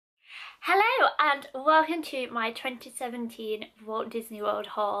Hello and welcome to my 2017 Walt Disney World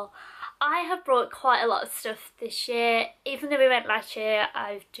haul. I have brought quite a lot of stuff this year. Even though we went last year,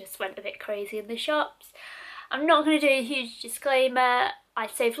 I've just went a bit crazy in the shops. I'm not going to do a huge disclaimer. I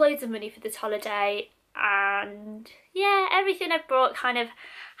saved loads of money for this holiday and yeah, everything I've brought kind of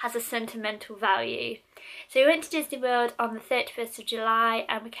has a sentimental value. So we went to Disney World on the 31st of July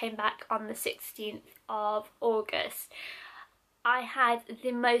and we came back on the 16th of August. I had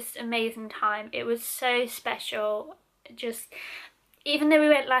the most amazing time. It was so special. Just, even though we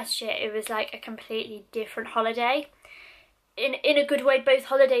went last year, it was like a completely different holiday. In a good way, both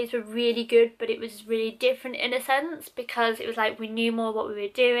holidays were really good, but it was really different in a sense because it was like we knew more what we were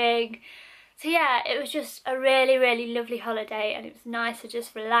doing. So yeah, it was just a really, really lovely holiday and it was nice to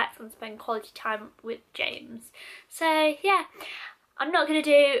just relax and spend quality time with James. So yeah, I'm not going to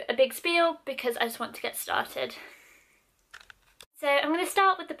do a big spiel because I just want to get started. So I'm going to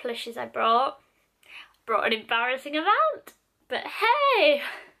start with the plushes I brought. Brought an embarrassing amount, but hey!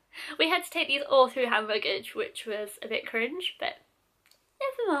 We had to take these all through hand luggage, which was a bit cringe, but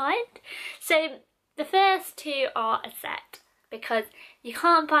never mind. So the first two are a set, because you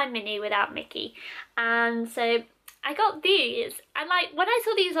can't buy Minnie without Mickey. And so I got these, and like when I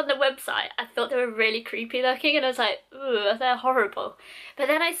saw these on the website, I thought they were really creepy looking, and I was like, ooh, they're horrible. But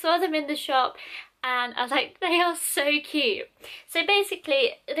then I saw them in the shop, and I was like, they are so cute. So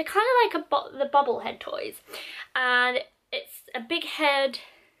basically, they're kind of like the bobblehead toys, and it's a big head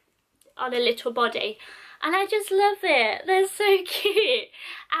on a little body, and I just love it. They're so cute.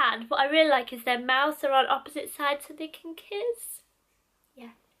 And what I really like is their mouths are on opposite sides so they can kiss.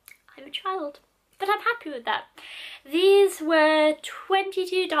 Yeah, I'm a child, but I'm happy with that. These were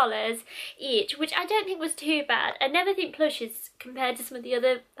 $22 each, which I don't think was too bad. I never think plushes, compared to some of the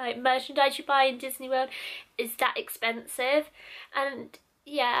other like merchandise you buy in Disney World, is that expensive. And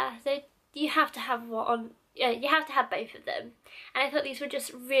yeah, you have to have one. You have to have both of them. And I thought these were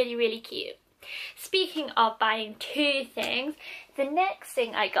just really, really cute. Speaking of buying two things, the next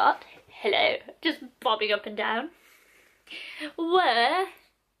thing I got, hello, just bobbing up and down, were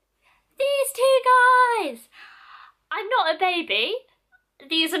these two guys. I'm not a baby.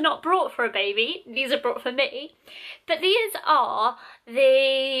 These are not brought for a baby. These are brought for me. But these are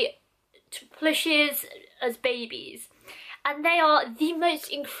the plushes as babies. And they are the most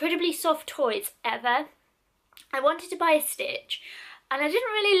incredibly soft toys ever. I wanted to buy a Stitch. And I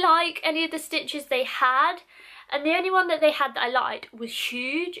didn't really like any of the Stitches they had. And the only one that they had that I liked was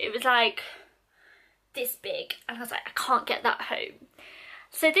huge. It was like this big. And I was like, I can't get that home.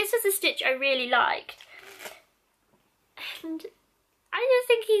 So this was a Stitch I really liked. And I just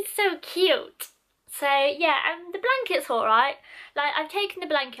think he's so cute. So yeah, and the blanket's alright. Like, I've taken the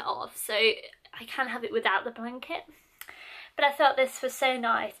blanket off, so I can have it without the blanket. But I thought this was so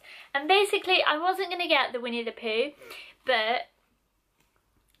nice. And basically, I wasn't going to get the Winnie the Pooh, but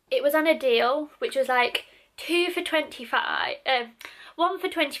it was on a deal, which was like one for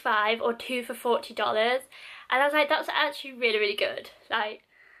 $25 or two for $40. And I was like, that's actually really, really good. Like,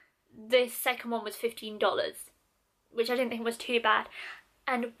 this second one was $15, which I didn't think was too bad.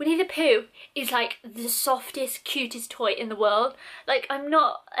 And Winnie the Pooh is like the softest, cutest toy in the world. Like, I'm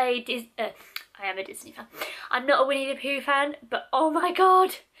not a I am a Disney fan. I'm not a Winnie the Pooh fan, but oh my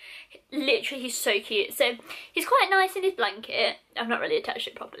god, literally he's so cute. So he's quite nice in his blanket. I've not really attached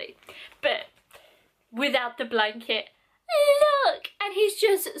it properly, but without the blanket, look, and he's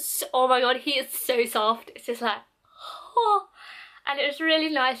just, oh my god, he is so soft. It's just like, oh. And it was really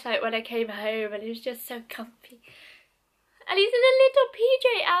nice, like, when I came home, and he was just so comfy. And he's in a little PJ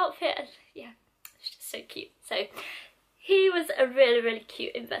outfit, and yeah, it's just so cute. So he was a really, really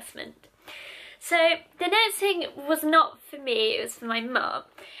cute investment. So the next thing was not for me, it was for my mum,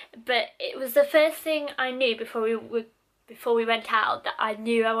 but it was the first thing I knew before we went out that I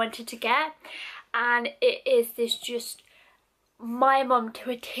knew I wanted to get, and it is this just my mum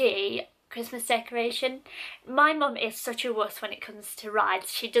to a T Christmas decoration. My mum is such a wuss when it comes to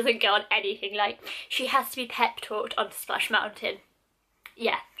rides. She doesn't go on anything. Like, she has to be pep talked on Splash Mountain.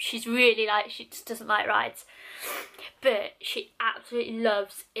 Yeah, she's really like, she just doesn't like rides. But she absolutely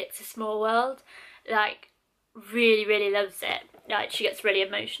loves It's a Small World. Like, really, really loves it. Like, she gets really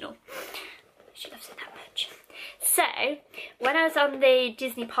emotional. She loves it that much. So, when I was on the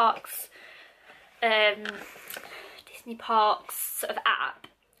Disney Parks sort of app,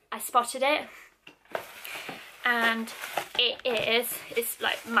 I spotted it. And it's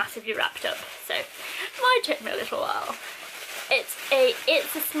like massively wrapped up. So, it might take me a little while. It's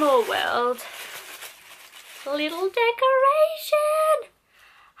a Small World little decoration.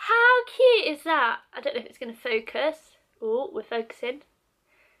 How cute is that? I don't know if it's going to focus. Oh, we're focusing.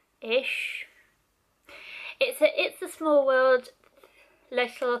 ish. It's a Small World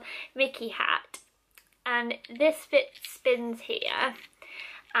little Mickey hat, and this bit spins here,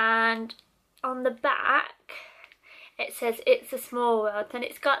 and on the back it says It's a Small World, and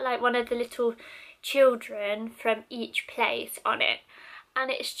it's got like one of the little children from each place on it,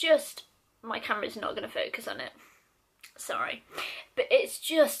 and it's just, my camera's not going to focus on it, sorry, but it's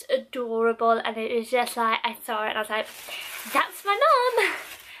just adorable. And it was just like, I saw it and I was like, that's my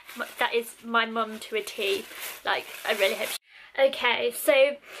mum. That is my mum to a T. Like, I really hope okay,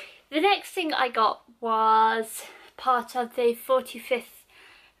 so the next thing I got was part of the 45th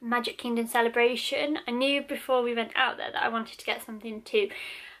Magic Kingdom celebration. I knew before we went out there that I wanted to get something to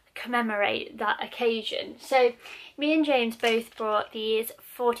commemorate that occasion. So me and James both brought these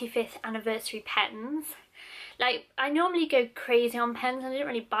 45th anniversary pens. Like, I normally go crazy on pens, and I didn't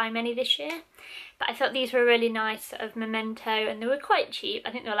really buy many this year, but I thought these were a really nice sort of memento, and they were quite cheap.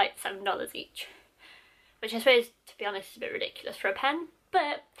 I think they were like $7 each, which I suppose, to be honest, is a bit ridiculous for a pen, but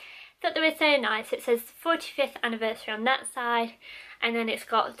I thought they were so nice. It says 45th anniversary on that side, and then it's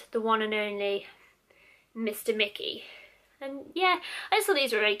got the one and only Mr. Mickey. And yeah, I just thought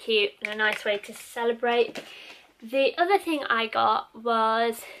these were really cute and a nice way to celebrate. The other thing I got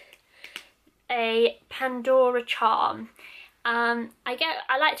was a Pandora charm. I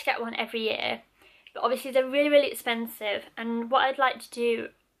like to get one every year, but obviously they're really expensive, and what I'd like to do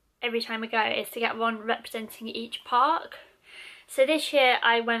every time I go is to get one representing each park. So this year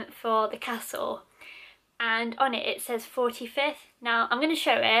I went for the castle, and on it says 45th. Now I'm going to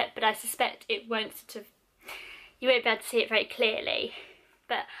show it, but I suspect it won't you won't be able to see it very clearly,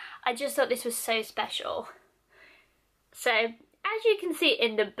 but I just thought this was so special. So as you can see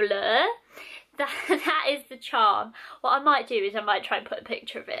in the blur, that is the charm. What I might do is I might try and put a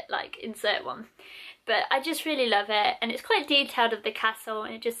picture of it, like insert one, but I just really love it, and it's quite detailed of the castle,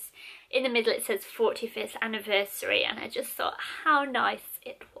 and it just, in the middle it says 45th anniversary, and I just thought how nice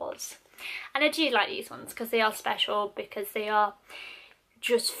it was. And I do like these ones because they are special, because they are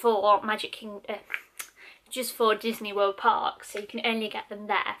just for just for Disney World parks, so you can only get them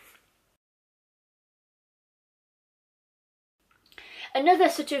there. Another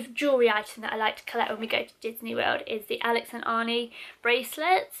sort of jewellery item that I like to collect when we go to Disney World is the Alex and Arnie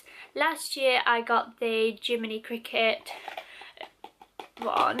bracelets. Last year I got the Jiminy Cricket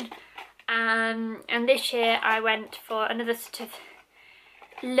one, and this year I went for another sort of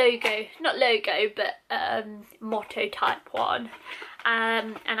logo, not logo, but motto type one,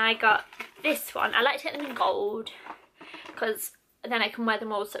 and I got this one. I like to get them in gold because then I can wear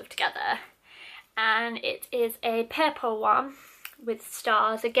them all sort of together, and it is a purple one with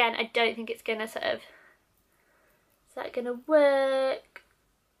stars. Again, I don't think it's gonna sort of, is that gonna work?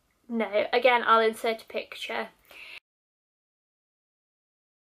 No, again I'll insert a picture.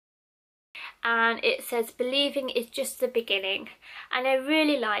 And it says believing is just the beginning, and I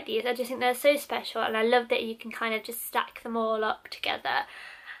really like these. I just think they're so special, and I love that you can kind of just stack them all up together,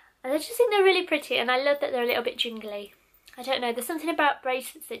 and I just think they're really pretty, and I love that they're a little bit jingly. I don't know, there's something about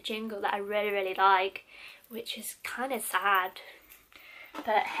bracelets that jingle that I really like, which is kind of sad,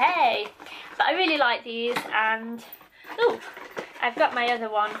 but hey. But I really like these, and oh, I've got my other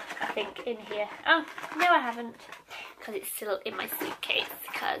one I think in here. Oh no, I haven't, because it's still in my suitcase,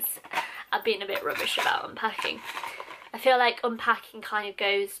 because I've been a bit rubbish about unpacking. I feel like unpacking kind of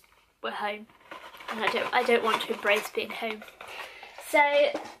goes, we're home, and I don't want to embrace being home. So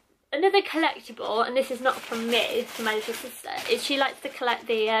another collectible, and this is not from me, it's from my little sister, is she likes to collect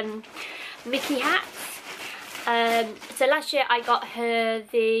the Mickey hats. So last year I got her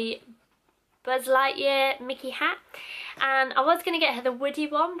the Buzz Lightyear Mickey hat, and I was going to get her the Woody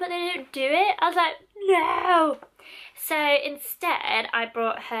one, but they didn't do it. I was like, no! So instead I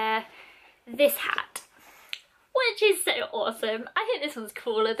brought her this hat, which is so awesome. I think this one's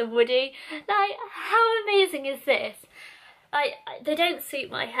cooler than Woody. Like, how amazing is this? Like, they don't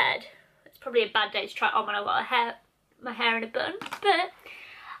suit my head. It's probably a bad day to try it on when I've got my hair in a bun, but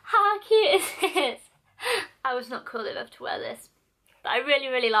how cute is this? I was not cool enough to wear this, but I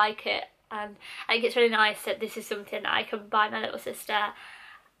really like it, and I think it's really nice that this is something that I can buy my little sister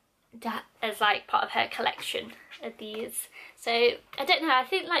as like part of her collection of these. So I don't know, I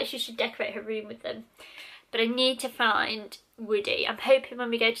think like she should decorate her room with them, but I need to find Woody. I'm hoping when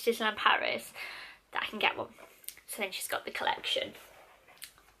we go to Disneyland Paris that I can get one, so then she's got the collection,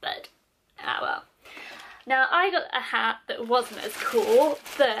 but ah well. Now I got a hat that wasn't as cool,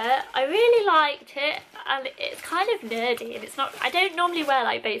 but I really liked it, and it's kind of nerdy, and it's not, I don't normally wear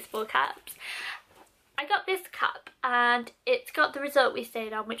like baseball caps. I got this cap, and it's got the resort we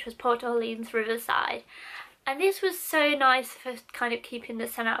stayed on, which was Port Orleans Riverside, And this was so nice for kind of keeping the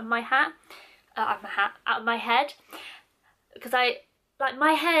sun out of my hat, out of my head, because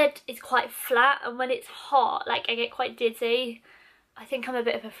my head is quite flat, and when it's hot, like, I get quite dizzy. I think I'm a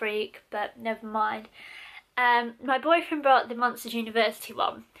bit of a freak, but never mind. My boyfriend brought the Monsters University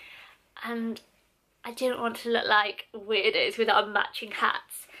one, and I didn't want to look like weirdos with our matching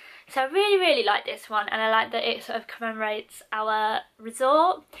hats. So I really like this one, and I like that it sort of commemorates our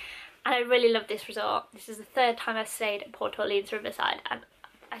resort. And I really love this resort. This is the 3rd time I've stayed at Port Orleans Riverside, and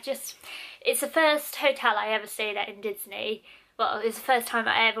it's the first hotel I ever stayed at in Disney. Well, it's the first time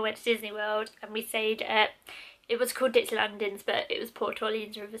I ever went to Disney World, and we stayed at, it was called Dixielanders, but it was Port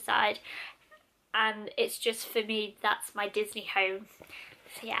Orleans Riverside. And it's just, for me, that's my Disney home.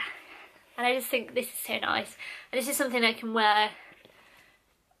 So yeah, and I just think this is so nice. And this is something I can wear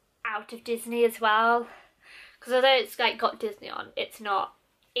out of Disney as well. Because although it's like got Disney on, it's not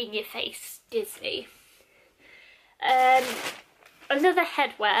in your face Disney. Another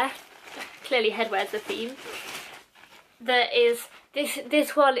headwear, clearly headwear's the theme, that is,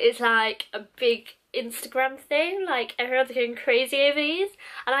 this one is like a big Instagram thing, like everyone's going crazy over these,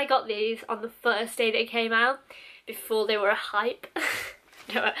 and I got these on the first day they came out, before they were a hype.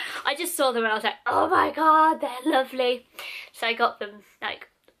 No, I just saw them and I was like, oh my god, they're lovely. So I got them like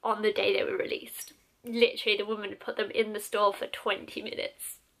on the day they were released. Literally, the woman put them in the store for 20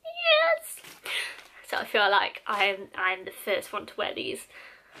 minutes. Yes! So I feel like I'm the first one to wear these.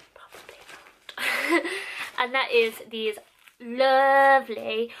 Probably not. And that is these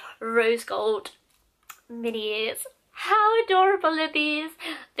lovely rose gold mini ears. How adorable are these?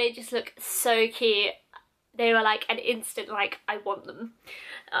 They just look so cute. They were like an instant like, I want them.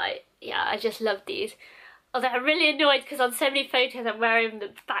 Yeah, I just love these. Although I'm really annoyed because on so many photos I'm wearing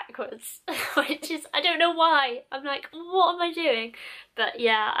them backwards, which is, I don't know why. I'm like, what am I doing? But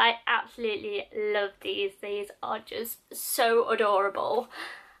yeah, I absolutely love these. These are just so adorable.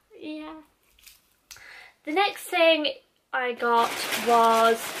 Yeah. The next thing I got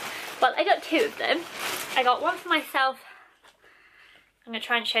was, well, I got 2 of them. I got one for myself. I'm going to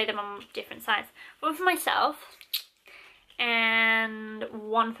try and show them on different sides. One for myself and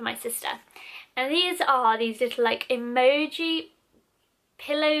one for my sister. And these are these little like emoji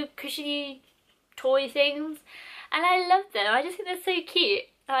pillow cushiony toy things, and I love them. I just think they're so cute.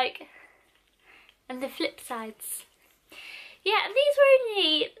 Like, and the flip sides. Yeah, and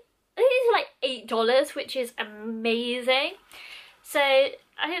these were like $8, which is amazing. So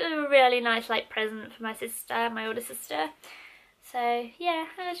I think they were a really nice like present for my sister, my older sister. So yeah,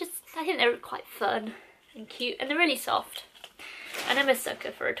 I think they're quite fun and cute, and they're really soft. And I'm a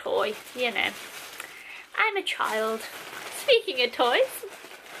sucker for a toy, you know. I'm a child. Speaking of toys,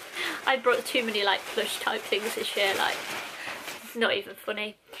 I brought too many like plush type things this year, like, it's not even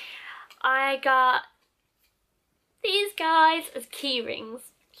funny. I got these guys as key rings.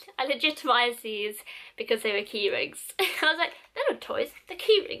 I legitimised these because they were key rings. I was like, they're not toys, they're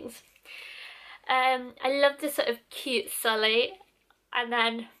key rings. I love this sort of cute Sully, and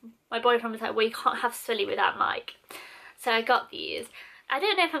then my boyfriend was like, well, you can't have Sully without Mike. So I got these. I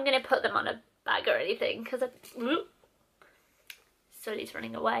don't know if I'm going to put them on a bag or anything, because Sully's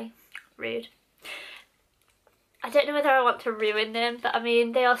running away. Rude. I don't know whether I want to ruin them, but I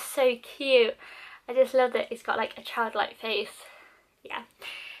mean, they are so cute. I just love that he's got like a childlike face. Yeah.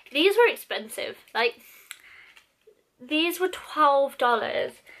 These were expensive. Like, these were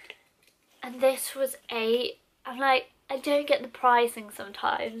 $12 and this was $8. I'm like, I don't get the pricing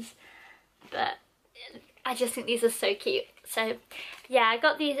sometimes, but I just think these are so cute. So yeah, I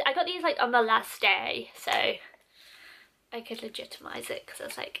got these like on the last day, so I could legitimise it because I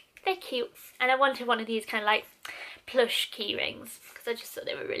was like, they're cute. And I wanted one of these kind of like plush key rings because I just thought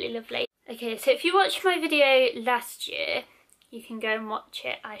they were really lovely. Okay, so if you watched my video last year, you can go and watch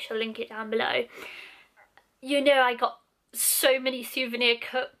it. I shall link it down below. You know, I got so many souvenir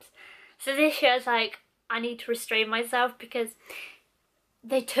cups. So this year I was like, I need to restrain myself because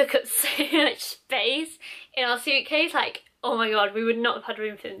they took up so much space in our suitcase. Like, oh my god, we would not have had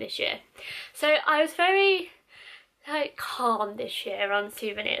room for them this year. So I was very like calm this year on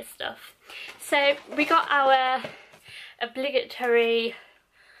souvenir stuff. So we got our obligatory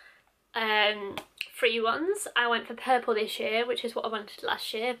free ones. I went for purple this year, which is what I wanted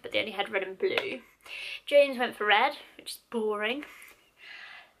last year, but they only had red and blue. James went for red, which is boring.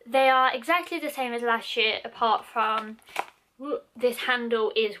 They are exactly the same as last year, apart from this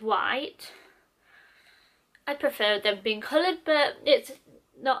handle is white. I prefer them being coloured, but it's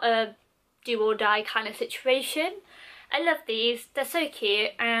not a do or die kind of situation. I love these, they're so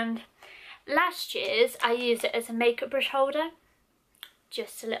cute, and last year's I used it as a makeup brush holder.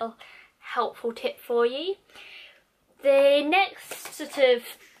 Just a little helpful tip for you. The next sort of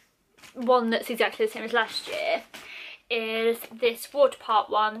one that's exactly the same as last year is this water park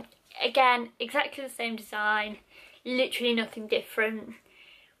one. Again, exactly the same design, literally nothing different.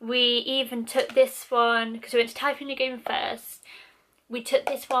 We even took this one, because we went to Typhoon Lagoon first, we took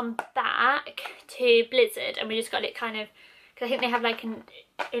this one back to Blizzard and we just got it kind of, because I think they have like an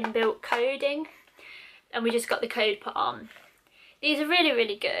inbuilt coding, and we just got the code put on. These are really,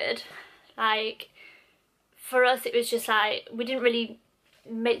 really good. Like, for us it was just like, we didn't really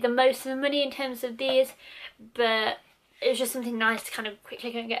make the most of the money in terms of these, but it was just something nice to kind of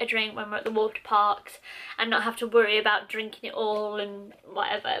quickly go and get a drink when we're at the water parks and not have to worry about drinking it all and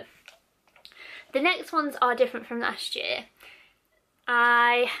whatever. The next ones are different from last year.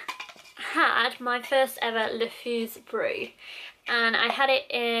 I had my first ever LeFou's brew, and I had it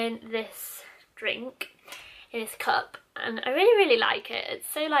in this drink, in this cup, and I really, really like it.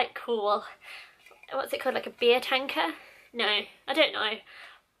 It's so like cool. What's it called, like a beer tanker? No, I don't know.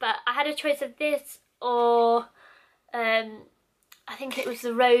 But I had a choice of this or I think it was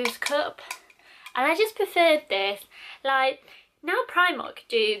the rose cup, and I just preferred this. Like, now Primark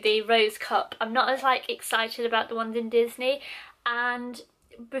do the rose cup, I'm not as like excited about the ones in Disney. And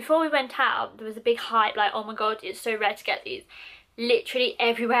before we went out there was a big hype, like, oh my god, it's so rare to get these. Literally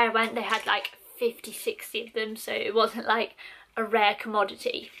everywhere I went they had like 50-60 of them, so it wasn't like a rare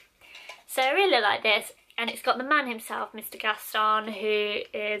commodity. So I really like this, and it's got the man himself, Mr. Gaston, who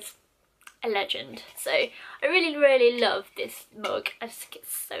is a legend. So I really, really love this mug. I just think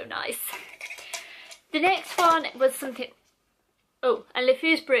it's so nice. The next one was something, oh, and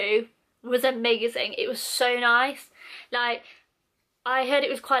LeFou's brew was amazing. It was so nice. Like, I heard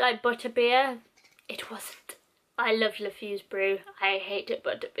it was quite like butterbeer. It wasn't. I love LeFou's brew. I hated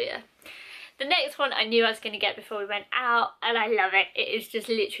butterbeer. The next one I knew I was going to get before we went out, and I love it. It is just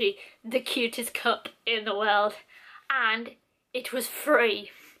literally the cutest cup in the world, and it was free.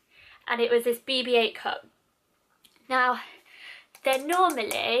 And it was this BB-8 cup. Now, they're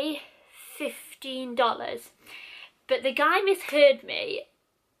normally $15, but the guy misheard me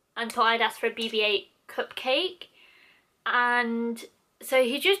and thought I'd asked for a BB-8 cupcake, and so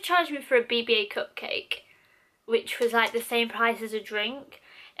he just charged me for a BB-8 cupcake, which was like the same price as a drink,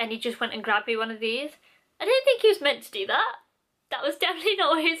 and he just went and grabbed me one of these. I don't think he was meant to do that. That was definitely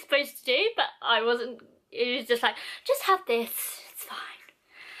not what he was supposed to do, but I wasn't, it was just like, just have this, it's fine.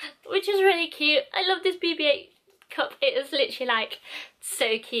 Which is really cute. I love this BB-8 cup. It is literally like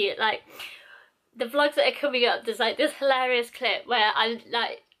so cute. Like, the vlogs that are coming up, there's like this hilarious clip where I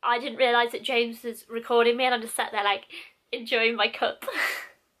didn't realise that James was recording me, and I'm just sat there like enjoying my cup.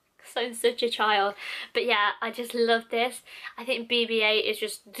 So I'm such a child. But yeah, I just love this. I think BB-8 is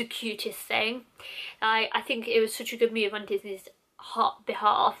just the cutest thing. I think it was such a good move on Disney's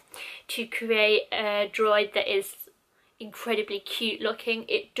behalf to create a droid that is incredibly cute looking.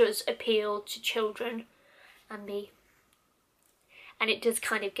 It does appeal to children and me, and it does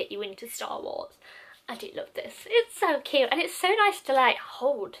kind of get you into Star Wars. I do love this. It's so cute, and it's so nice to like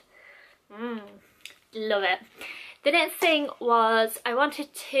hold. Love it. The next thing was I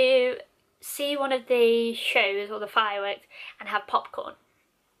wanted to see one of the shows or the fireworks and have popcorn.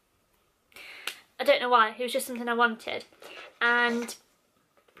 I don't know why, it was just something I wanted. And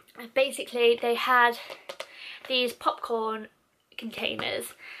basically they had these popcorn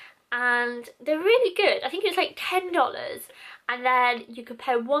containers, and they're really good. I think it was like $10, and then you could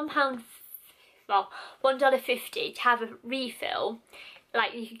pay $1.50 to have a refill.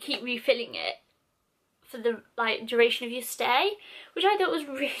 Like, you could keep refilling it for the like duration of your stay, which I thought was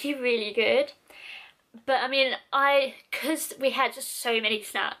really, really good. But I mean, because we had just so many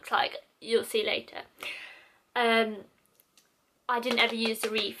snacks, like you'll see later, I didn't ever use the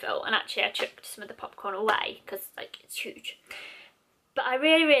refill, and actually I chucked some of the popcorn away because like it's huge. But I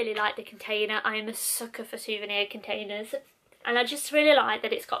really, really like the container. I am a sucker for souvenir containers, and I just really like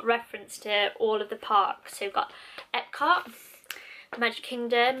that it's got reference to all of the parks. So we've got Epcot, Magic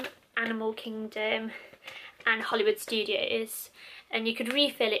Kingdom, Animal Kingdom and Hollywood Studios, and you could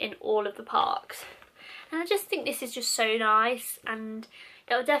refill it in all of the parks. And I just think this is just so nice, and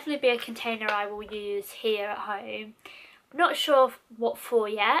it'll definitely be a container I will use here at home. I'm not sure what for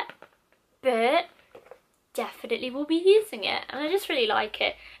yet, but definitely will be using it, and I just really like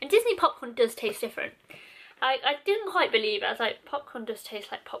it. And Disney popcorn does taste different. I didn't quite believe it. I was like, popcorn does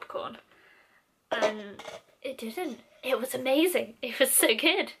taste like popcorn, and it didn't. It was amazing. It was so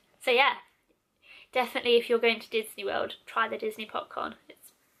good. So yeah, definitely if you're going to Disney World, try the Disney popcorn.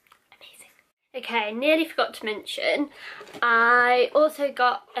 It's amazing. Okay, nearly forgot to mention, I also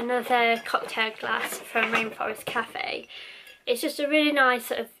got another cocktail glass from Rainforest Cafe. It's just a really nice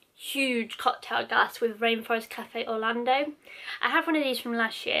sort of huge cocktail glass with Rainforest Cafe Orlando. I have one of these from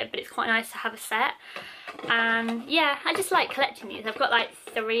last year, but it's quite nice to have a set. And yeah, I just like collecting these. I've got like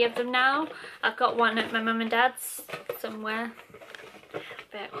 3 of them now. I've got one at my mum and dad's somewhere,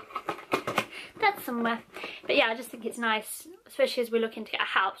 but that's somewhere. But yeah, I just think it's nice, especially as we're looking to get a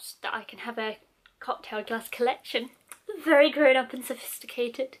house, that I can have a cocktail glass collection. Very grown up and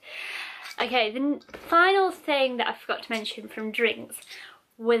sophisticated. Okay, the final thing that I forgot to mention from drinks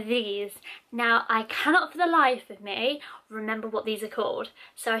were these. Now, I cannot for the life of me remember what these are called,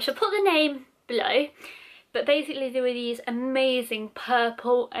 so I shall put the name below. But basically there were these amazing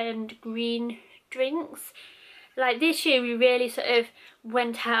purple and green drinks. Like this year we really sort of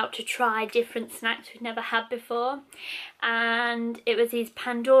went out to try different snacks we'd never had before, and it was these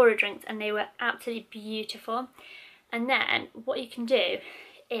Pandora drinks and they were absolutely beautiful. And then what you can do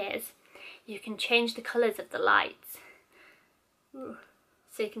is you can change the colours of the lights. Ooh.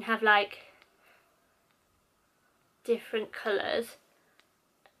 So you can have like different colours.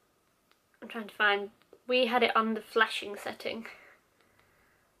 I'm trying to find, we had it on the flashing setting.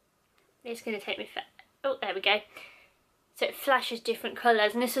 It's going to take me oh, there we go. So it flashes different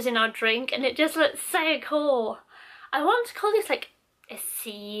colours, and this was in our drink and it just looks so cool. I want to call this like a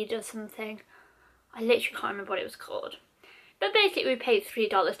seed or something. I literally can't remember what it was called. But basically we paid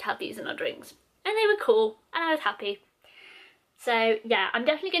 $3 to have these in our drinks, and they were cool and I was happy. So yeah, I'm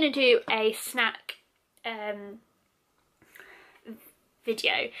definitely going to do a snack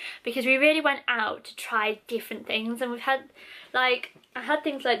video, because we really went out to try different things, and we've had like, I had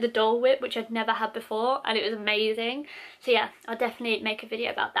things like the Dole Whip, which I'd never had before, and it was amazing. So yeah, I'll definitely make a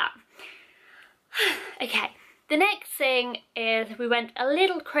video about that. Okay, the next thing is we went a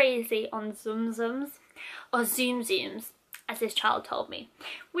little crazy on Zum Zums, or Zoom Zooms, as this child told me.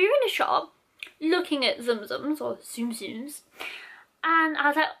 We were in a shop looking at Zum Zums, or Zoom Zooms, and I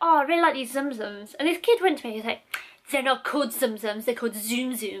was like, oh, I really like these Zum Zums. And this kid went to me, he was like, they're not called Zum Zums, they're called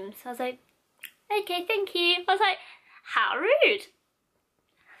Zoom Zooms. I was like, okay, thank you. I was like, how rude.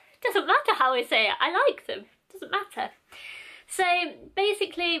 Doesn't matter how I say it, I like them, doesn't matter. So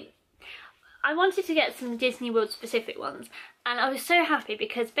basically, I wanted to get some Disney World specific ones, and I was so happy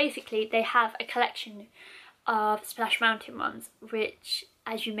because basically they have a collection of Splash Mountain ones, which,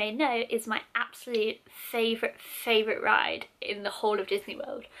 as you may know, is my absolute favourite ride in the whole of Disney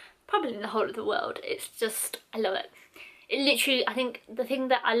World. Probably in the whole of the world. It's just, I love it. It literally, I think the thing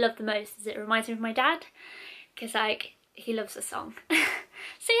that I love the most is it reminds me of my dad, because like, he loves the song.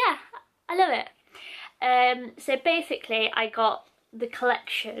 So yeah, I love it. So basically I got the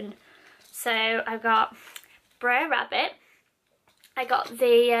collection. So I got Brer Rabbit, I got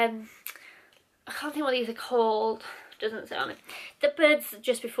the, I can't think what these are called, doesn't say on it. The birds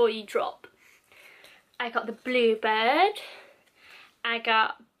just before you drop. I got the Bluebird, I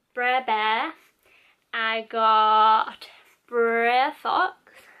got Brer Bear, I got Brer Fox,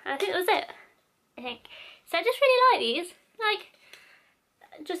 I think that was it, I think. So I just really like these,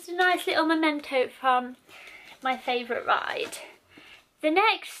 like, just a nice little memento from my favourite ride. The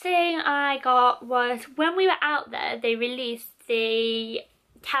next thing I got was, when we were out there, they released the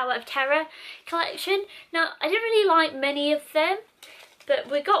Tower of Terror collection. Now, I didn't really like many of them, but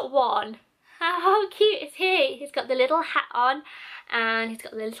we got one. How cute is he? He's got the little hat on, and he's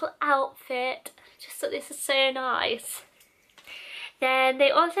got the little outfit. Just thought this is so nice. Then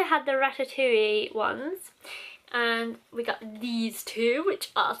they also had the Ratatouille ones, and we got these two,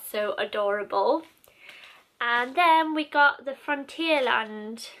 which are so adorable. And then we got the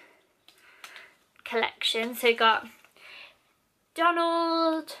Frontierland collection. So we got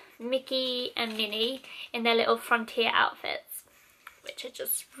Donald, Mickey and Minnie in their little Frontier outfits, which are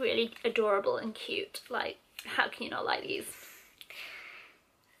just really adorable and cute. Like, how can you not like these?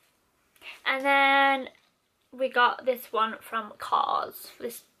 And then we got this one from Cars.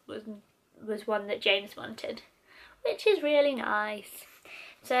 This was one that James wanted, which is really nice.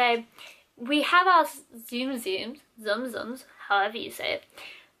 So we have our Zum Zums, however you say it,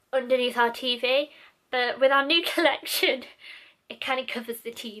 underneath our TV, but with our new collection, it kind of covers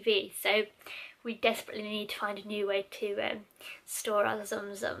the TV, so we desperately need to find a new way to store our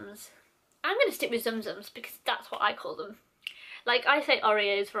Zum Zums. I'm going to stick with Zum Zums because that's what I call them. Like, I say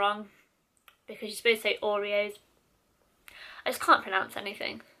Oreos wrong, because you're supposed to say Oreos. I just can't pronounce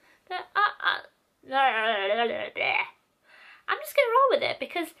anything. But, I'm just going to roll with it,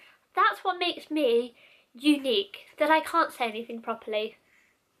 because that's what makes me unique, that I can't say anything properly.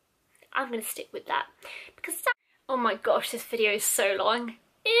 I'm going to stick with that. Because that, oh my gosh, this video is so long.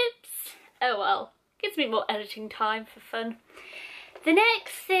 Oops. Oh well. Gives me more editing time for fun. The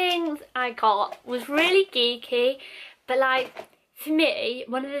next thing I got was really geeky, but like For me,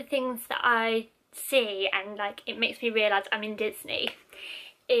 one of the things that I see and like it makes me realise I'm in Disney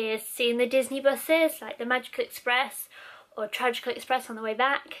is seeing the Disney buses, like the Magical Express or Tragical Express on the way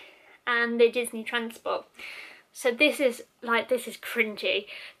back, and the Disney Transport. So this is cringy,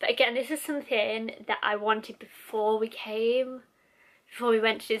 but again, this is something that I wanted before we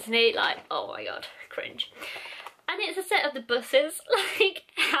went to Disney. Like, oh my god, cringe. And it's a set of the buses. Like,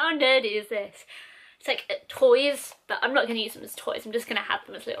 how nerdy is this? It's like toys, but I'm not going to use them as toys. I'm just going to have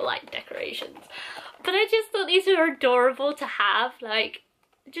them as little like decorations. But I just thought these were adorable to have. Like,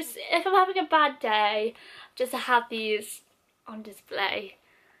 just if I'm having a bad day, just to have these on display.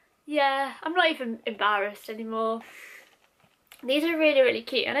 Yeah, I'm not even embarrassed anymore. These are really, really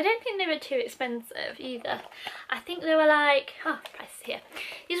cute, and I don't think they were too expensive either. I think they were like, oh, price here.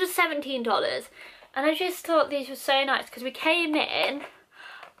 These were $17, and I just thought these were so nice because we came in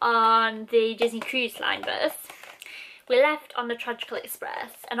on the Disney Cruise Line bus. We left on the Tragical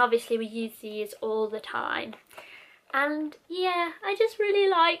Express, and obviously we use these all the time. And yeah, I just really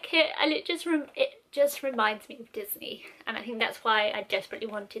like it, and it just reminds me of Disney, and I think that's why I desperately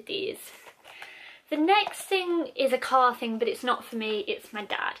wanted these. The next thing is a car thing, but it's not for me, it's my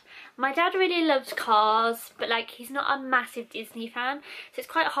dad. My dad really loves cars, but like he's not a massive Disney fan, so it's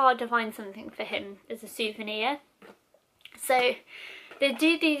quite hard to find something for him as a souvenir. So they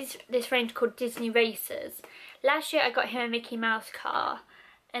do this range called Disney Racers. Last year I got him a Mickey Mouse car,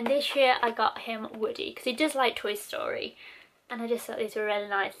 and this year I got him Woody, because he does like Toy Story, and I just thought these were really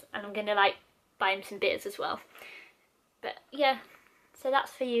nice, and I'm gonna like buy him some beers as well. But yeah, so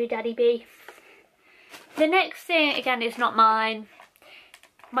that's for you, Daddy B. The next thing, again, is not mine.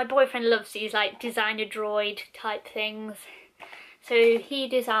 My boyfriend loves these like designer droid type things, so he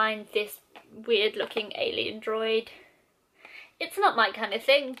designed this weird looking alien droid. It's not my kind of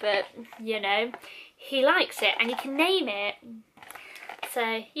thing, but you know, he likes it and he can name it.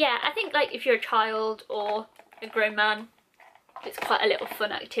 So yeah, I think like if you're a child or a grown man, it's quite a little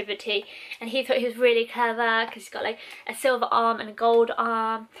fun activity. And he thought he was really clever because he's got like a silver arm and a gold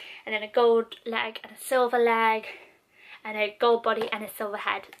arm, and then a gold leg and a silver leg, and a gold body and a silver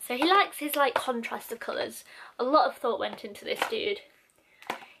head. So he likes his like contrast of colours. A lot of thought went into this dude.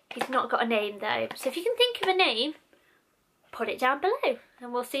 He's not got a name though, so if you can think of a name, put it down below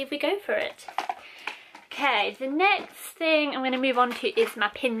and we'll see if we go for it. Okay, the next thing I'm going to move on to is my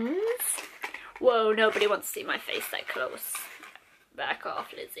pins. Whoa, nobody wants to see my face that close. Back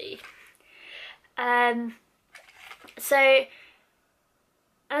off, Lizzie. So,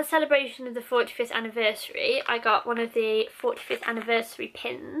 as a celebration of the 45th anniversary, I got one of the 45th anniversary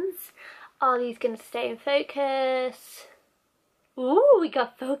pins. Are these going to stay in focus? Ooh, we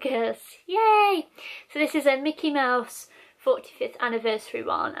got focus. Yay! So this is a Mickey Mouse 45th anniversary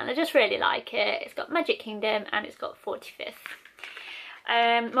one, and I just really like it. It's got Magic Kingdom and it's got 45th.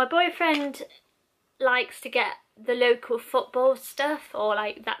 My boyfriend likes to get the local football stuff, or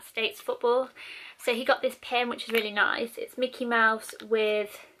like that state's football, so he got this pin which is really nice. It's Mickey Mouse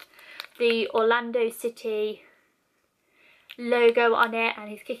with the Orlando City logo on it, and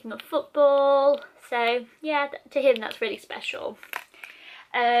he's kicking a football, so yeah, to him that's really special.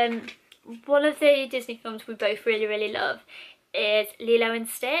 One of the Disney films we both really love is Lilo and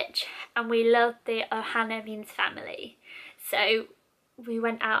Stitch, and we love the Ohana Means Family, so we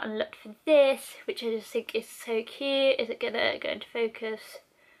went out and looked for this, which I just think is so cute. Is it gonna go into focus?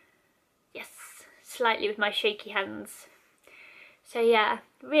 Yes, slightly with my shaky hands. So yeah,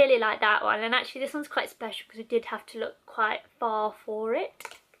 really like that one, and actually this one's quite special because we did have to look quite far for it.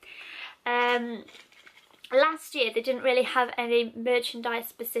 Last year they didn't really have any merchandise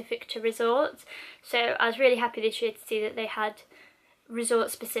specific to resorts, so I was really happy this year to see that they had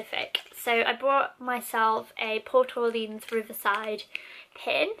resort specific. So I bought myself a Port Orleans Riverside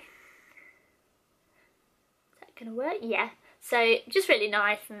pin. Is that gonna work? Yeah. So just really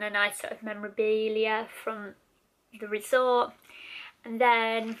nice, and a nice sort of memorabilia from the resort. And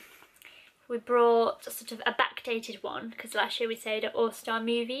then we brought sort of a backdated one because last year we stayed at All Star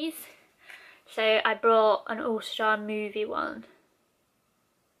Movies. So I brought an All Star movie one.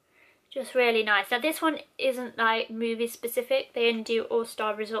 Just really nice. Now this one isn't like movie specific, they only do All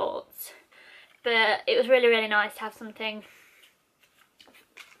Star Resorts. But it was really nice to have something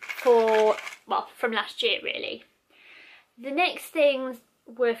for, well, from last year really. The next things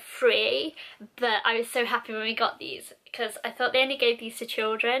were free, but I was so happy when we got these because I thought they only gave these to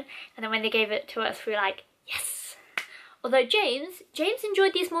children, and then when they gave it to us we were like, yes! Although James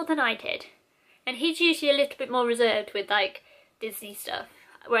enjoyed these more than I did. And he's usually a little bit more reserved with like Disney stuff,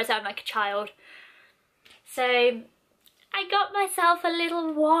 whereas I'm like a child. So I I got myself a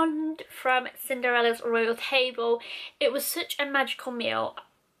little wand from Cinderella's Royal Table. It was such a magical meal.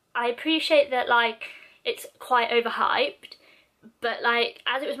 I appreciate that, like, it's quite overhyped, but like,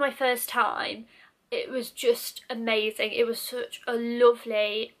 as it was my first time, it was just amazing. It was such a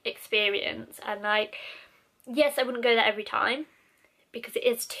lovely experience, and like, yes, I wouldn't go there every time because it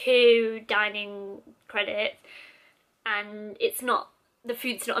is 2 dining credits and it's not, the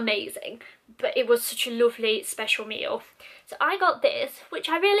food's not amazing, but it was such a lovely special meal. So I got this, which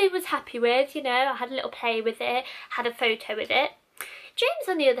I really was happy with, you know. I had a little play with it, had a photo with it. James,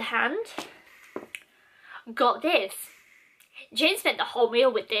 on the other hand, got this. James spent the whole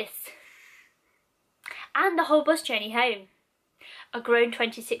meal with this and the whole bus journey home. A grown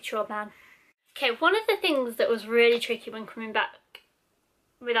 26-year-old man. Okay, one of the things that was really tricky when coming back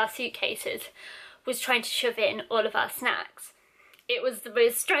with our suitcases was trying to shove in all of our snacks. It was the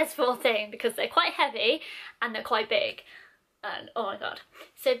most stressful thing because they're quite heavy and they're quite big, and oh my god.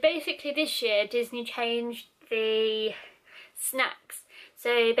 So basically this year Disney changed the snacks.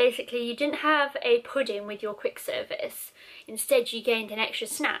 So basically you didn't have a pudding with your quick service, instead you gained an extra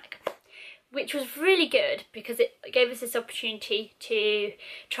snack, which was really good because it gave us this opportunity to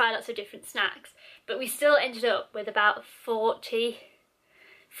try lots of different snacks. But we still ended up with about 40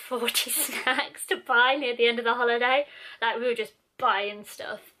 snacks to buy near the end of the holiday. Like, we were just buying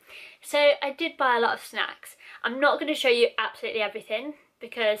stuff. So I did buy a lot of snacks. I'm not going to show you absolutely everything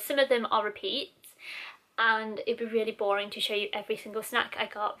because some of them are repeats and it'd be really boring to show you every single snack I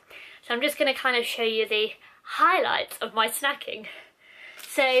got. So I'm just going to kind of show you the highlights of my snacking.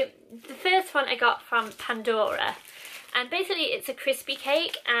 So the first one I got from Pandora, and basically it's a crispy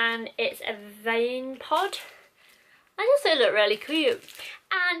cake and it's a vein pod. I just thought it looked really cute.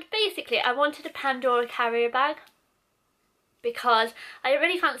 And basically I wanted a Pandora carrier bag because I didn't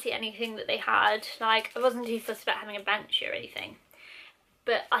really fancy anything that they had. Like, I wasn't too fussed about having a bench or anything,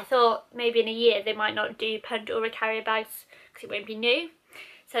 but I thought maybe in a year they might not do Pandora carrier bags because it won't be new.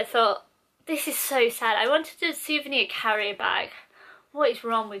 So I thought, this is so sad. I wanted a souvenir carrier bag. What is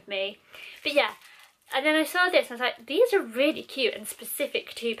wrong with me? But yeah, and then I saw this and I was like, these are really cute and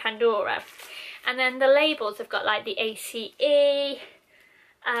specific to Pandora. And then the labels have got like the ACE. It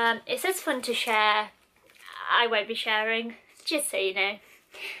says fun to share. I won't be sharing, just so you know,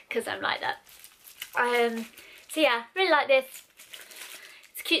 because I'm like that. So yeah, really like this.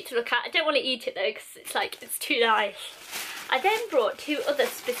 It's cute to look at. I don't want to eat it though because it's like, it's too nice. I then brought 2 other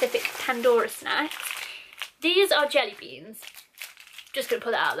specific Pandora snacks. These are jelly beans. Just gonna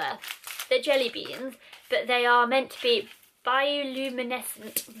put that out there. They're jelly beans, but they are meant to be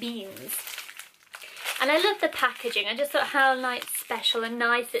bioluminescent beans. And I love the packaging. I just thought how like special and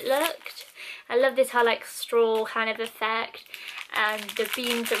nice it looked. I love this how like straw kind of effect, and the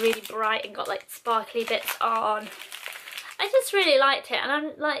beans are really bright and got like sparkly bits on. I just really liked it, and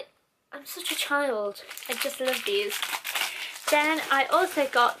I'm such a child. I just love these. Then I also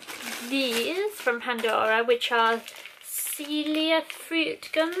got these from Pandora, which are Celia fruit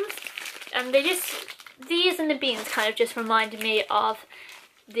gums, and these and the beans kind of just reminded me of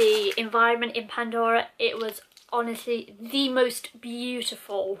the environment in Pandora. It was honestly the most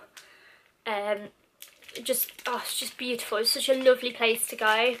beautiful, it's just beautiful. It's such a lovely place to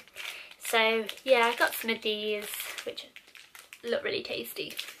go. So yeah, I got some of these which look really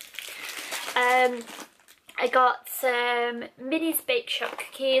tasty. I got some Minnie's Bake Shop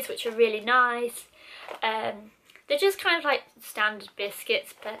cookies which are really nice. They're just kind of like standard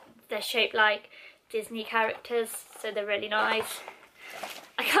biscuits, but they're shaped like Disney characters, so they're really nice.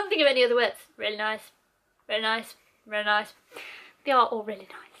 I can't think of any other words. Really nice, really nice, really nice. They are all really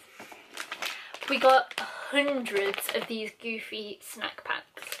nice. We got hundreds of these goofy snack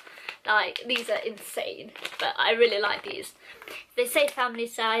packs. Like, these are insane, but I really like these. They say family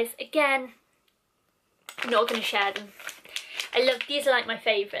size. Again, I'm not going to share them. I love, these are like my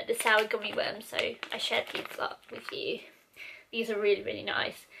favourite, the sour gummy worms, so I shared these up with you. These are really, really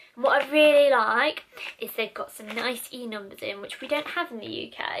nice. And what I really like is they've got some nice E numbers in, which we don't have in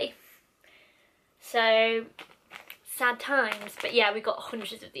the UK. So, sad times. But yeah, we got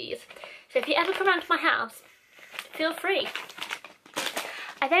hundreds of these. So if you ever come around to my house, feel free.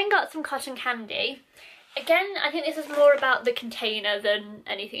 I then got some cotton candy. Again, I think this is more about the container than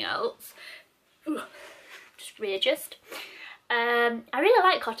anything else. Ooh, just readjust. I really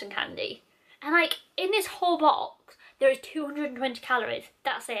like cotton candy. And like, in this whole box, there is 220 calories.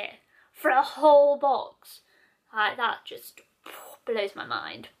 That's it. For a whole box. Like, that just blows my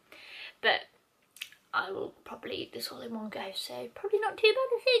mind. But I will probably eat this all in one go, so probably not too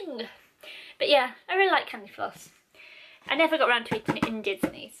bad a thing. But yeah, I really like candy floss. I never got around to eating it in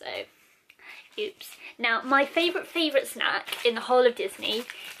Disney, so Oops. Now, my favourite snack in the whole of Disney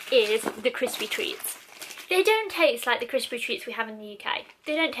is the crispy treats. They don't taste like the crispy treats we have in the UK.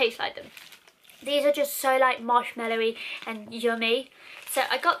 They don't taste like them. These are just so like marshmallowy and yummy. So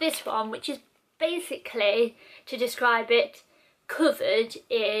I got this one, which is basically, to describe it, covered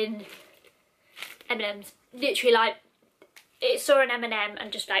in M&Ms. Literally, like, it saw an M&M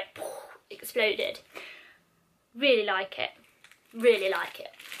and just like exploded. Really like it. Really like it.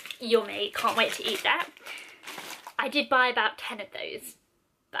 Yummy. Can't wait to eat that. I did buy about 10 of those,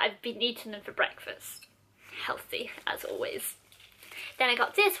 but I've been eating them for breakfast. Healthy, as always. Then I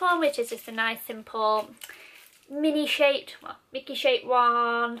got this one, which is just a nice, simple, mini shaped, well, Mickey shaped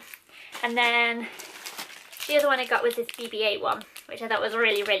one. And then the other one I got was this BB-8 one, which I thought was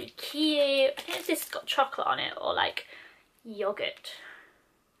really, really cute. I think this has got chocolate on it, or like yogurt.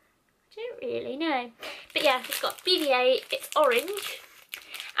 I don't really know. But yeah, it's got BB-8, it's orange,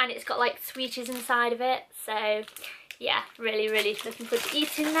 and it's got like sweeties inside of it. So yeah, really, really looking forward to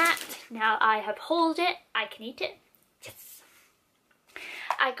eating that. Now I have hauled it, I can eat it. Yes.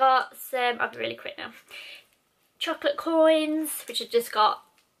 I got some, I'll be really quick now, chocolate coins, which have just got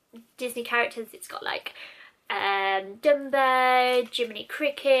Disney characters. It's got like Dumbo, Jiminy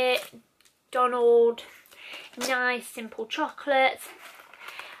Cricket, Donald, nice simple chocolates.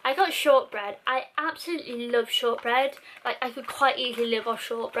 I got shortbread. I absolutely love shortbread. Like, I could quite easily live off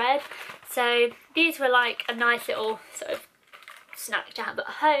shortbread. So these were like a nice little sort of snack to have at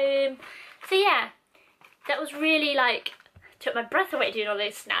home. So yeah, that was really like, took my breath away doing all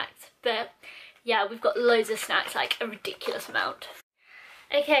those snacks. But yeah, we've got loads of snacks, like a ridiculous amount.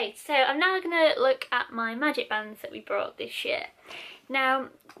 Okay, so I'm now going to look at my magic bands that we brought this year. Now,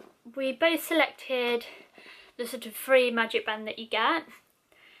 we both selected the sort of free magic band that you get.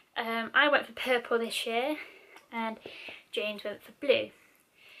 I went for purple this year and James went for blue.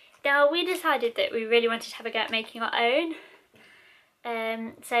 Now, we decided that we really wanted to have a go at making our own.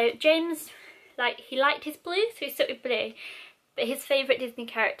 So James, he liked his blue, so he stuck with blue. But his favourite Disney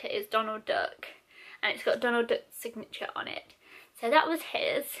character is Donald Duck, and it's got Donald Duck's signature on it. So that was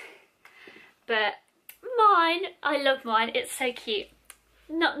his. But mine, I love mine, it's so cute.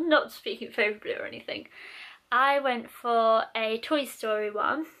 Not speaking favourably or anything. I went for a Toy Story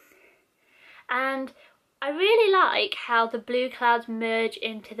one, and I really like how the blue clouds merge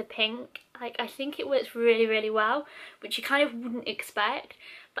into the pink. Like, I think it works really, really well, which you kind of wouldn't expect.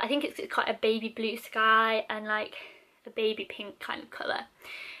 But I think it's quite a baby blue sky and like a baby pink kind of colour.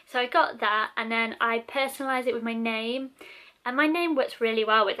 So I got that, and then I personalised it with my name, and my name works really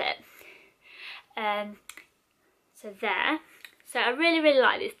well with it. So there. So I really, really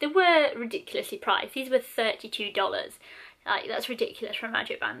like this. They were ridiculously priced. These were $32. Like, that's ridiculous for a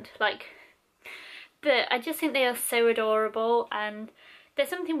magic band. Like, but I just think they are so adorable, and they're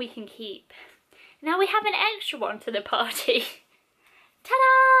something we can keep. Now we have an extra one to the party.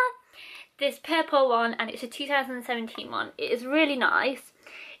 Ta-da! This purple one, and it's a 2017 one. It is really nice.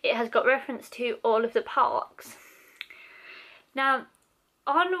 It has got reference to all of the parks. Now,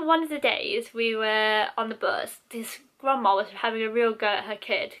 on one of the days we were on the bus, this grandma was having a real go at her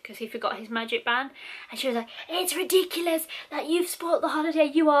kid because he forgot his magic band, and she was like, "It's ridiculous that you've spoilt the holiday.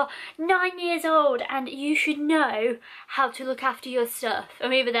 You are 9 years old and you should know how to look after your stuff."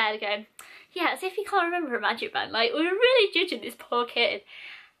 And we were there going, yeah, as if you can't remember a magic band. Like, we were really judging this poor kid.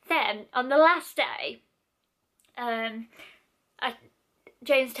 Then on the last day,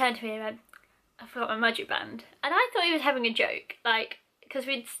 James turned to me and went, "I forgot my magic band." And I thought he was having a joke, like, because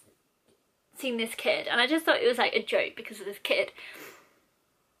we'd seen this kid, and I just thought it was like a joke because of this kid.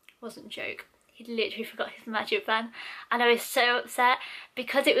 It wasn't a joke. He'd literally forgot his magic band, and I was so upset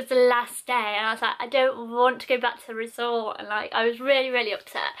because it was the last day, and I was like, I don't want to go back to the resort, and like, I was really, really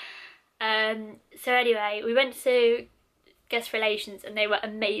upset. So anyway, we went to guest relations, and they were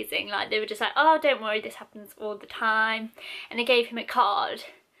amazing. Like, they were just like, "Oh, don't worry, this happens all the time," and they gave him a card.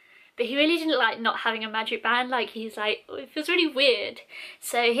 But he really didn't like not having a magic band. Like, he's like, oh, it feels really weird.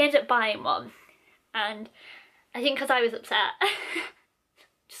 So he ended up buying one. And I think because I was upset,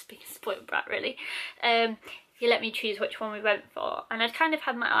 just being a spoiled brat really, he let me choose which one we went for. And I'd kind of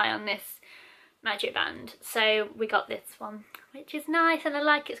had my eye on this magic band. So we got this one, which is nice, and I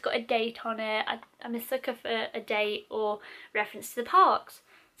like it's got a date on it. I'm a sucker for a date or reference to the parks.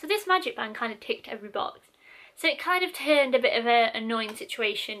 So this magic band kind of ticked every box. So it kind of turned a bit of an annoying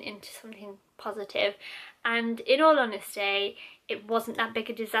situation into something positive, and in all honesty, it wasn't that big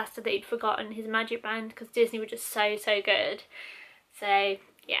a disaster that he'd forgotten his magic band, because Disney were just so good. So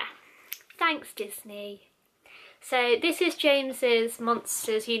yeah, thanks Disney. So this is James's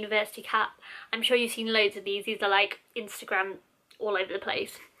Monsters University cap. I'm sure you've seen loads of these. These are like Instagram all over the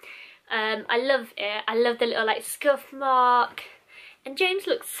place. I love it. I love the little like scuff mark, and James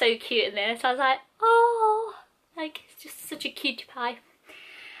looks so cute in this. I was like, oh, like it's just such a cutie pie.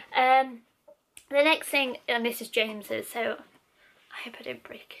 The next thing, and this is James's, so I hope I don't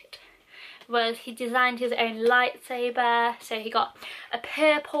break it, was he designed his own lightsaber. So he got a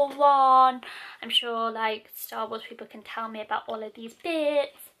purple one. I'm sure like Star Wars people can tell me about all of these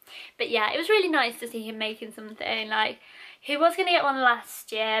bits. But yeah, it was really nice to see him making something. Like, he was going to get one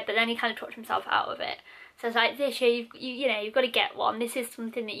last year, but then he kind of talked himself out of it. So it's like, this year, you know, you've got to get one. This is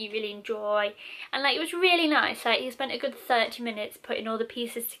something that you really enjoy. And like, it was really nice. Like, he spent a good 30 minutes putting all the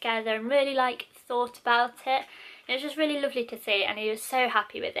pieces together and really like thought about it. And it was just really lovely to see, and he was so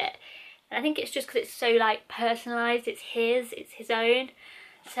happy with it. And I think it's just because it's so like personalised. It's his own.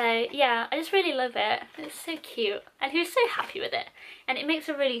 So yeah, I just really love it. It's so cute, and he was so happy with it, and it makes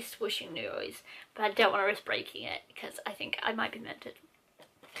a really swooshing noise, but I don't want to risk breaking it because I think I might be mentored.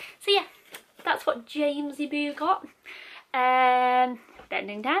 So yeah, that's what Jamesy Boo got.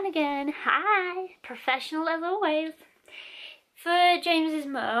 Bending down again. Hi, professional as always. For James's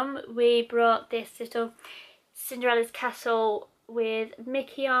mum, we brought this little Cinderella's castle with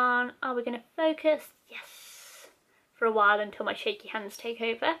Mickey on. Are we going to focus? Yes. For a while until my shaky hands take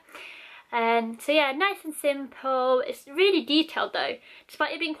over. So yeah, nice and simple. It's really detailed though.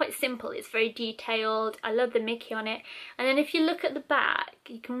 Despite it being quite simple, it's very detailed. I love the Mickey on it. And then if you look at the back,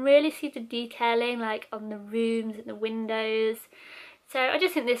 you can really see the detailing like on the rooms and the windows. So I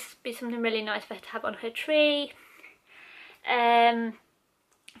just think this would be something really nice for her to have on her tree. For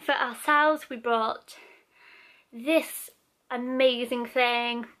ourselves, we brought this amazing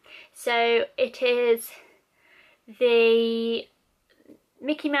thing. So it is the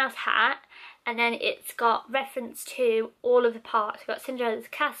Mickey Mouse hat, and then it's got reference to all of the parks. We've got Cinderella's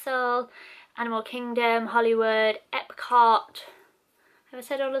Castle, Animal Kingdom, Hollywood, Epcot. Have I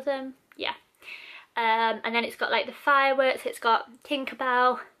said all of them? Yeah. And then it's got like the fireworks. It's got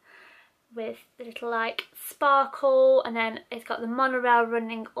Tinkerbell with the little like sparkle, and then it's got the monorail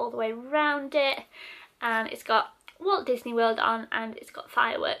running all the way around it, and it's got Walt Disney World on, and it's got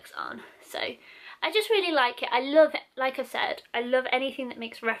fireworks on. So I just really like it. I love it. Like I said, I love anything that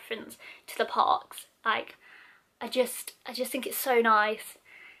makes reference to the parks. Like, I just think it's so nice.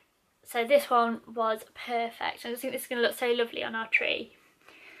 So this one was perfect. I just think this is going to look so lovely on our tree.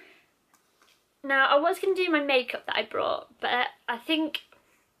 Now, I was going to do my makeup that I brought, but I think,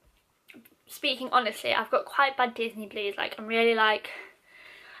 speaking honestly, I've got quite bad Disney blues. Like, I'm really like,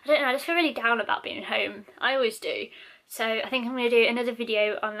 I don't know, I just feel really down about being home. I always do. So I think I'm going to do another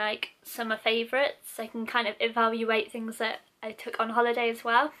video on like summer favourites, so I can kind of evaluate things that I took on holiday as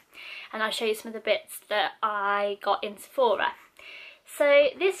well. And I'll show you some of the bits that I got in Sephora. So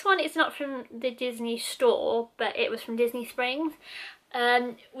this one is not from the Disney store, but it was from Disney Springs.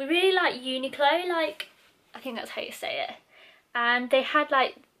 We really like Uniqlo, like, I think that's how you say it. And they had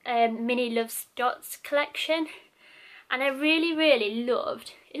like Minnie Loves Dots collection. And I really, really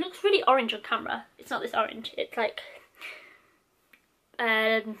loved, it looks really orange on camera. It's not this orange, it's like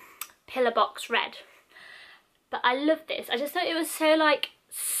pillar box red, but I love this. I just thought it was so like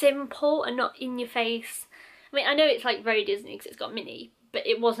simple and not in your face. I mean, I know it's like very Disney because it's got Minnie, but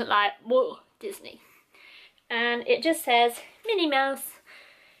it wasn't like, whoa, Disney. And it just says Minnie Mouse.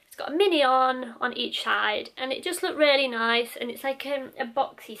 It's got a Minnie on each side, and it just looked really nice, and it's like a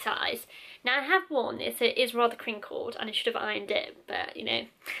boxy size. Now I have worn this, it is rather crinkled and I should have ironed it, but you know,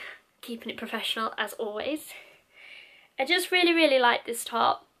 keeping it professional as always. I just really, really like this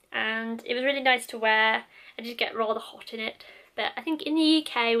top, and it was really nice to wear. I did get rather hot in it, but I think in the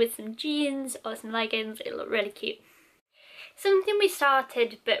UK with some jeans or some leggings, it looked really cute. Something we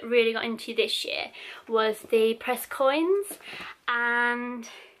started but really got into this year was the press coins, and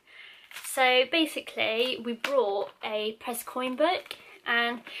so basically we brought a press coin book,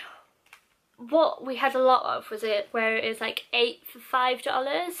 and what we had a lot of was it where it was like 8 for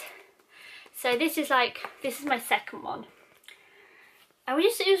 $5. So this is my second one. And it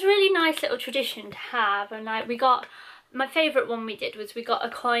was a really nice little tradition to have, and like we got, my favourite one we did was we got a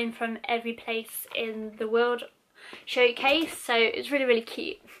coin from every place in the world showcase, so it was really, really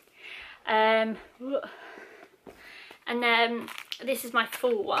cute. And then this is my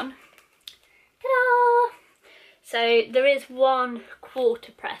full one. Ta-da! So there is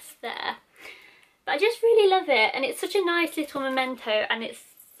 1/4 press there. But I just really love it, and it's such a nice little memento, and it's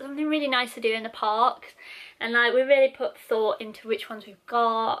something really nice to do in the park. And like we really put thought into which ones we've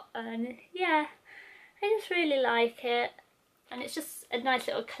got, and yeah, I just really like it, and it's just a nice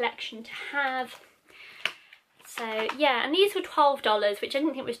little collection to have. So yeah, and these were $12, which I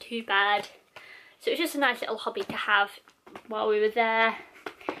didn't think was too bad. So it was just a nice little hobby to have while we were there.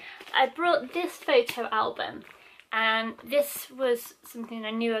 I brought this photo album, and this was something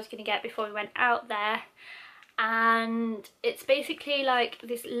I knew I was going to get before we went out there, and it's basically like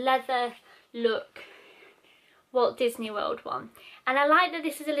this leather look Walt Disney World one, and I like that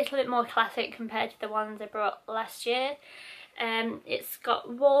this is a little bit more classic compared to the ones I brought last year. It's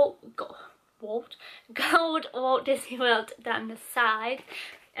got gold Walt Disney World down the side,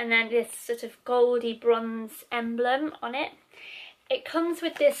 and then this sort of goldy bronze emblem on it. It comes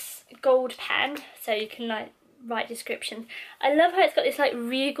with this gold pen, so you can like write descriptions. I love how it's got this like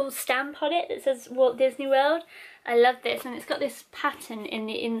regal stamp on it that says Walt Disney World. I love this, and it's got this pattern in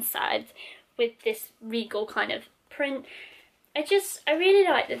the inside with this regal kind of print. I really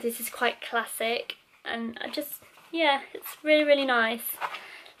like that this is quite classic, and yeah, it's really, really nice.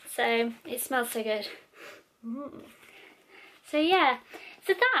 So it smells so good. So yeah,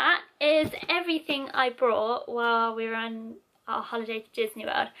 so that is everything I brought while we were on our holiday to Disney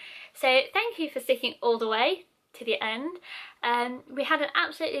World. So thank you for sticking all the way to the end. We had an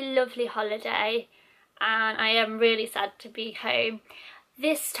absolutely lovely holiday, and I am really sad to be home.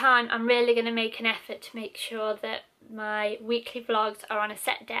 This time I'm really going to make an effort to make sure that my weekly vlogs are on a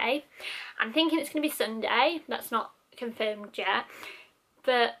set day. I'm thinking it's going to be Sunday, that's not confirmed yet,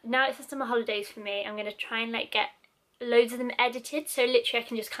 but now it's the summer holidays for me, I'm going to try and like get loads of them edited, so literally I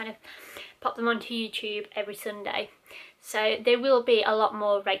can just kind of pop them onto YouTube every Sunday. So they will be a lot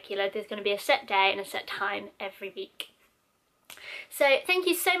more regular. There's going to be a set day and a set time every week. So thank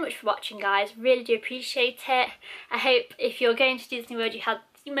you so much for watching, guys, really do appreciate it. I hope if you're going to Disney World you had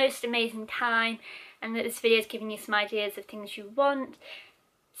the most amazing time, and that this video has given you some ideas of things you want.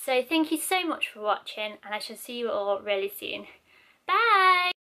 So thank you so much for watching, and I shall see you all really soon. Bye!